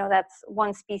 oaks, you know, that's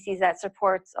one species that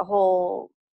supports a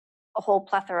whole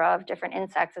plethora of different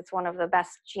insects. It's one of the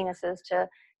best genuses to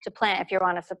plant if you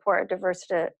want to support a diverse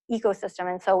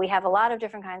ecosystem. And so we have a lot of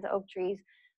different kinds of oak trees.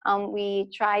 We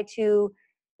try to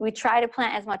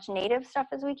plant as much native stuff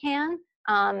as we can.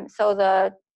 So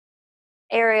the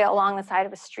area along the side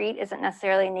of a street isn't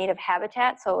necessarily native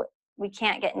habitat, so we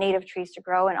can't get native trees to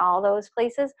grow in all those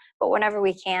places, but whenever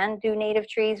we can do native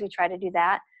trees, we try to do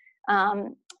that.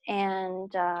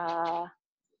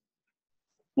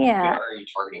 Yeah. Are you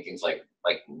targeting things like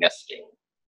nesting?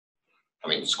 I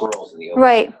mean, squirrels in the open.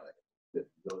 Right.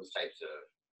 Those types of.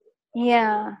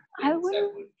 Yeah. I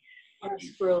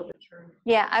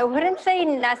wouldn't say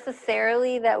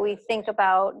necessarily that we think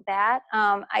about that.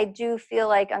 I do feel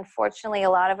like, unfortunately, a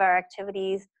lot of our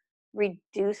activities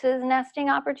reduces nesting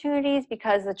opportunities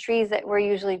because the trees that we're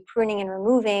usually pruning and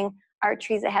removing are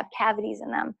trees that have cavities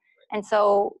in them. And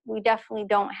so we definitely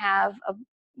don't have a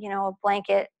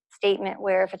blanket statement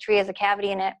where if a tree has a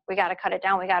cavity in it, we got to cut it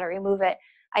down, we got to remove it.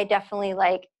 I definitely,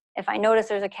 like, if I notice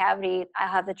there's a cavity, I'll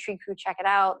have the tree crew check it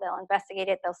out, they'll investigate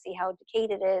it, they'll see how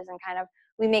decayed it is, and kind of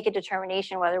we make a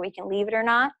determination whether we can leave it or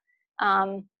not.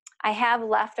 I have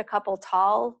left a couple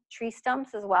tall tree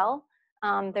stumps as well.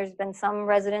 There's been some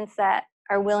residents that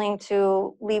are willing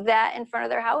to leave that in front of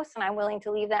their house, and I'm willing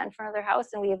to leave that in front of their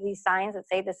house, and we have these signs that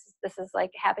say this is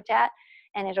like habitat,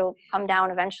 and it'll come down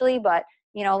eventually, but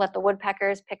let the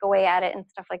woodpeckers pick away at it and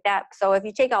stuff like that. So if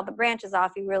you take all the branches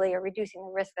off, you really are reducing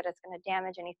the risk that it's going to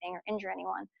damage anything or injure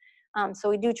anyone. So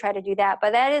we do try to do that,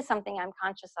 but that is something I'm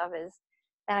conscious of, is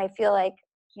that I feel like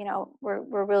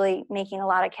we're really making a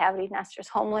lot of cavity nesters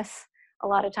homeless a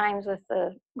lot of times with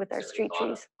our street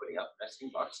trees. Putting up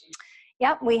nesting boxes?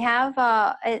 Yep, we have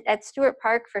at Stewart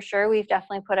Park for sure. We've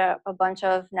definitely put up a bunch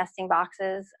of nesting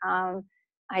boxes.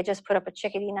 I just put up a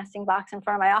chickadee nesting box in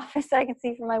front of my office that I can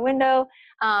see from my window.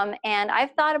 And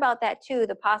I've thought about that too,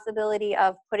 the possibility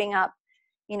of putting up,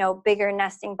 bigger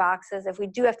nesting boxes. If we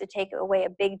do have to take away a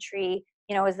big tree,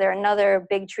 is there another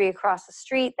big tree across the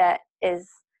street that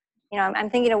is, I'm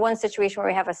thinking of one situation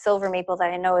where we have a silver maple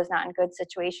that I know is not in good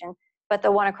situation, but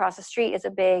the one across the street is a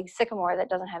big sycamore that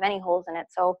doesn't have any holes in it.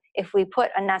 So if we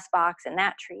put a nest box in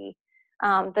that tree,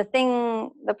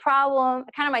 the problem,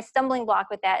 kind of my stumbling block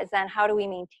with that is then how do we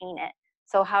maintain it?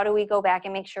 So how do we go back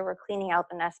and make sure we're cleaning out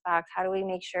the nest box? How do we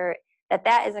make sure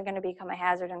that isn't going to become a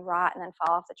hazard and rot and then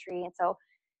fall off the tree? And so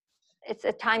it's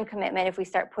a time commitment if we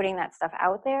start putting that stuff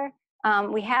out there.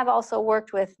 We have also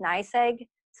worked with NYSEG.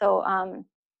 So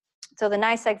the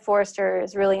NYSEG forester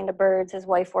is really into birds. His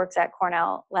wife works at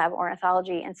Cornell Lab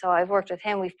Ornithology. And so I've worked with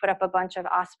him. We've put up a bunch of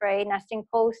osprey nesting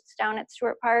posts down at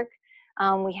Stewart Park.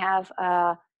 We have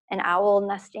an owl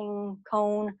nesting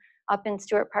cone up in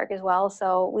Stewart Park as well.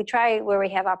 So we try where we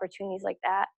have opportunities like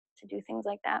that to do things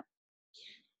like that.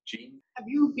 Jeanne? Have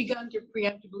you begun to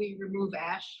preemptively remove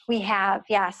ash? We have,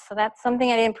 yes. So that's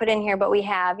something I didn't put in here, but we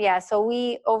have, yeah. So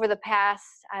we, over the past,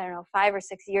 5 or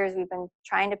 6 years, we've been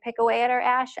trying to pick away at our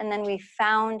ash, and then we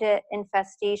found it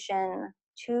infestation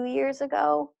 2 years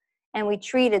ago, and we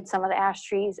treated some of the ash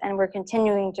trees, and we're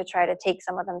continuing to try to take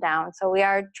some of them down. So we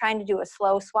are trying to do a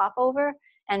slow swap over,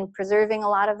 and preserving a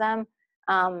lot of them.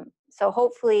 So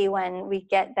hopefully when we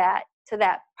get to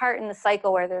that part in the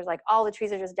cycle where there's like all the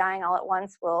trees are just dying all at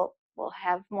once, we'll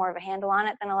have more of a handle on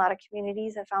it than a lot of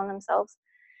communities have found themselves.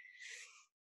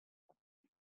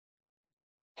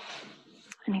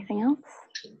 Anything else?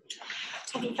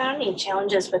 Have you found any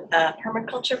challenges with the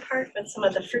permaculture part with some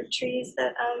of the fruit trees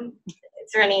that,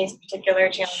 is there any particular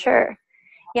challenge? Sure.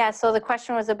 Yeah, so the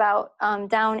question was about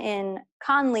down in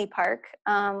Conley Park,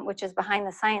 which is behind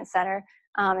the Science Center.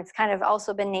 It's kind of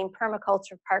also been named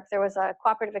Permaculture Park. There was a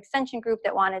cooperative extension group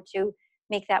that wanted to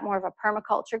make that more of a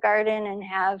permaculture garden and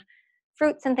have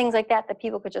fruits and things like that that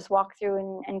people could just walk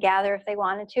through and gather if they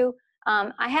wanted to.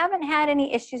 I haven't had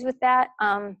any issues with that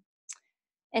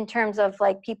in terms of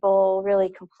like people really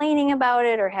complaining about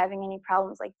it or having any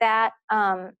problems like that.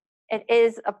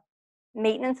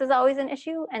 Maintenance is always an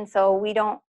issue, and so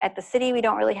at the city, we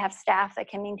don't really have staff that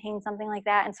can maintain something like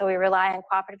that, and so we rely on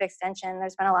cooperative extension.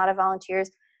 There's been a lot of volunteers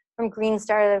from Green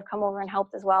Star that have come over and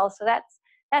helped as well, so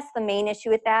that's the main issue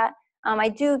with that. I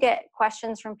do get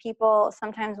questions from people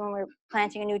sometimes when we're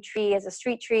planting a new tree as a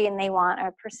street tree and they want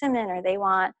a persimmon or they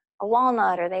want a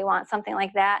walnut or they want something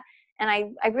like that, and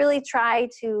I really try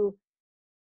to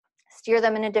steer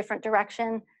them in a different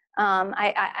direction.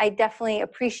 I definitely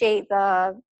appreciate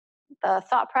the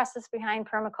thought process behind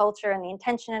permaculture and the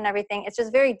intention and everything. It's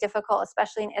just very difficult,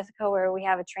 especially in Ithaca where we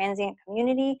have a transient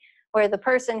community where the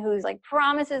person who's like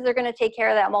promises they're going to take care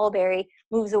of that mulberry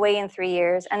moves away in 3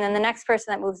 years. And then the next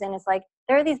person that moves in is like,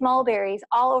 there are these mulberries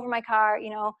all over my car, you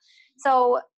know?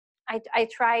 So I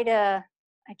try to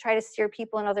steer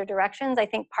people in other directions. I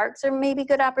think parks are maybe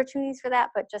good opportunities for that,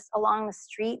 but just along the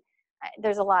street,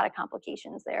 there's a lot of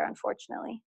complications there,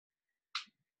 unfortunately.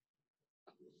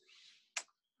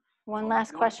 One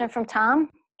last question from Tom.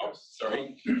 Oh,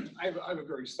 sorry. I have a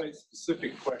very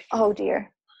site-specific question. Oh,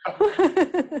 dear.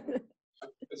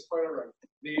 It's quite all right.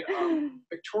 The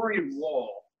Victorian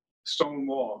wall, stone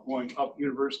wall, going up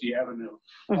University Avenue,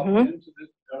 up into the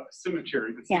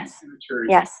cemetery, the cemetery.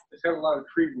 Yes. It's had a lot of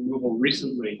tree removal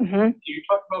recently. Mm-hmm. Can you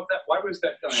talk about that? Why was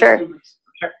that done? Sure. I assume it's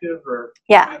protective or...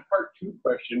 Yeah. And part two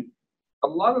question, a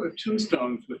lot of the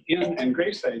tombstones within and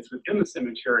gravesites within the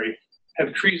cemetery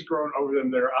have trees grown over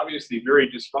them that are obviously very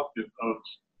disruptive of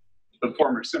the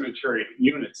former cemetery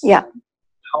units. Yeah.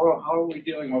 How are we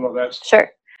dealing with all that stuff? Sure.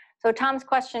 So Tom's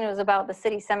question was about the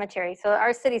city cemetery. So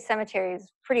our city cemetery is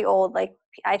pretty old. Like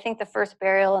I think the first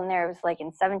burial in there was like in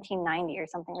 1790 or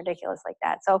something ridiculous like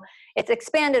that. So it's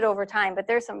expanded over time, but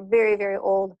there's some very, very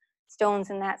old stones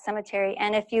in that cemetery.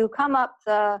 And if you come up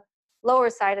the lower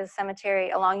side of the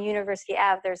cemetery along University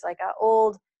Ave, there's like an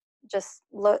old just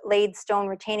laid stone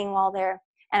retaining wall there.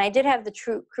 And I did have the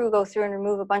crew go through and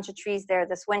remove a bunch of trees there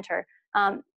this winter.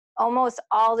 Almost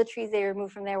all the trees they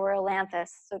removed from there were ailanthus,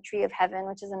 so tree of heaven,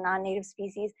 which is a non-native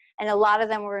species, and a lot of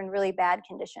them were in really bad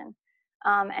condition.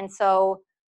 And so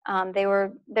they're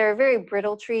a very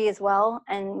brittle tree as well,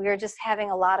 and we were just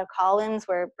having a lot of call-ins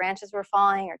where branches were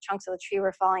falling or chunks of the tree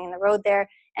were falling in the road there,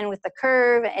 and with the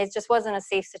curve, it just wasn't a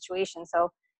safe situation. So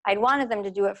I'd wanted them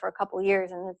to do it for a couple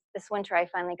years, and this winter I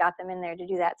finally got them in there to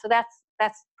do that. So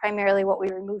that's primarily what we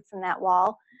removed from that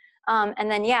wall.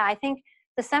 And then, yeah, I think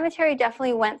the cemetery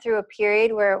definitely went through a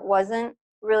period where it wasn't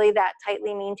really that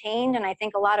tightly maintained, and I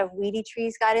think a lot of weedy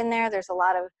trees got in there. There's a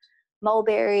lot of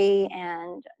mulberry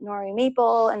and Norway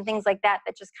maple and things like that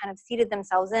that just kind of seeded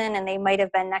themselves in, and they might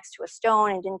have been next to a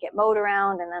stone and didn't get mowed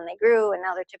around, and then they grew, and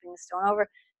now they're tipping the stone over.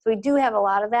 So we do have a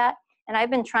lot of that, and I've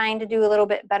been trying to do a little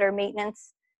bit better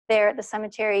maintenance there at the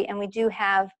cemetery, and we do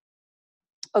have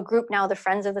a group now, the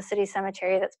Friends of the City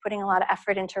Cemetery, that's putting a lot of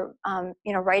effort into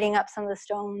writing up some of the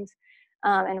stones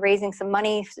and raising some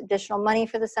money, additional money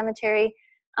for the cemetery.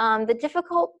 The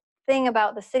difficult thing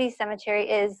about the city cemetery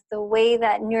is the way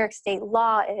that New York state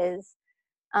law is.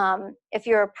 If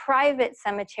you're a private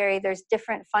cemetery, there's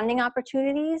different funding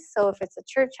opportunities. So if it's a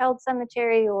church-held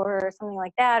cemetery or something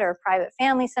like that, or a private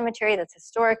family cemetery that's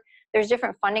historic, there's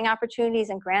different funding opportunities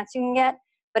and grants you can get.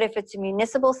 But if it's a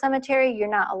municipal cemetery, you're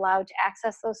not allowed to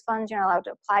access those funds. You're not allowed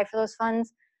to apply for those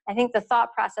funds. I think the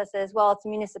thought process is, well, it's a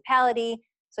municipality,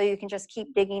 so you can just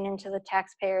keep digging into the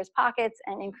taxpayers' pockets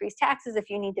and increase taxes if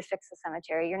you need to fix the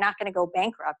cemetery. You're not going to go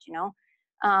bankrupt,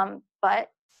 but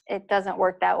it doesn't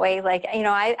work that way. Like,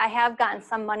 I have gotten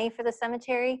some money for the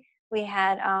cemetery. We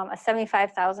had a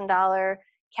 $75,000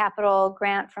 capital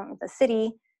grant from the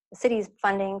city's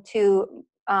funding to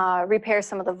repair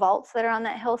some of the vaults that are on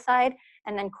that hillside.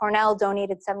 And then Cornell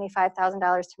donated $75,000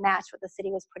 to match what the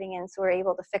city was putting in, so we're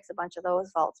able to fix a bunch of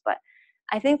those vaults. But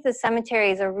I think the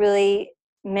cemetery is a really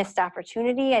missed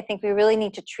opportunity. I think we really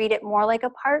need to treat it more like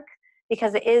a park,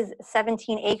 because it is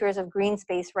 17 acres of green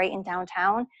space right in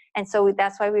downtown. And so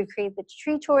that's why we've created the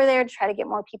tree tour there, to try to get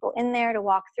more people in there to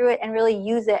walk through it and really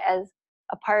use it as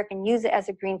a park and use it as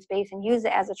a green space and use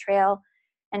it as a trail.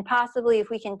 And possibly if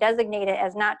we can designate it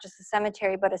as not just a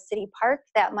cemetery, but a city park,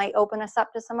 that might open us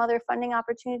up to some other funding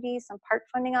opportunities, some park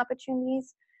funding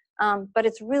opportunities. But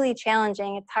it's really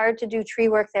challenging. It's hard to do tree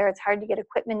work there. It's hard to get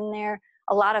equipment in there.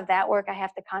 A lot of that work I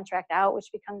have to contract out, which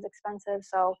becomes expensive.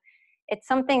 So it's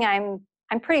something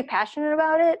I'm pretty passionate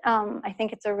about it. I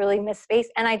think it's a really missed space.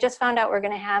 And I just found out we're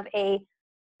going to have a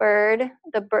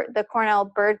the Cornell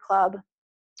Bird Club,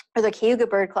 or the Cayuga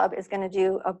Bird Club, is going to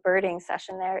do a birding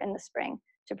session there in the spring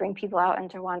to bring people out and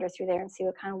to wander through there and see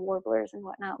what kind of warblers and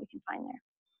whatnot we can find there.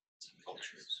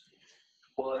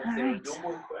 Well, if there are no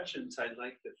more questions, I'd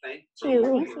like to thank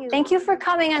you. Thank you for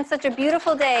coming on such a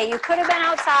beautiful day. You could have been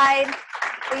outside,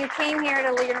 but you came here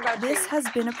to learn about trees. This has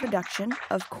been a production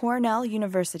of Cornell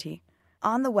University,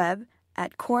 on the web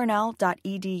at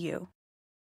cornell.edu.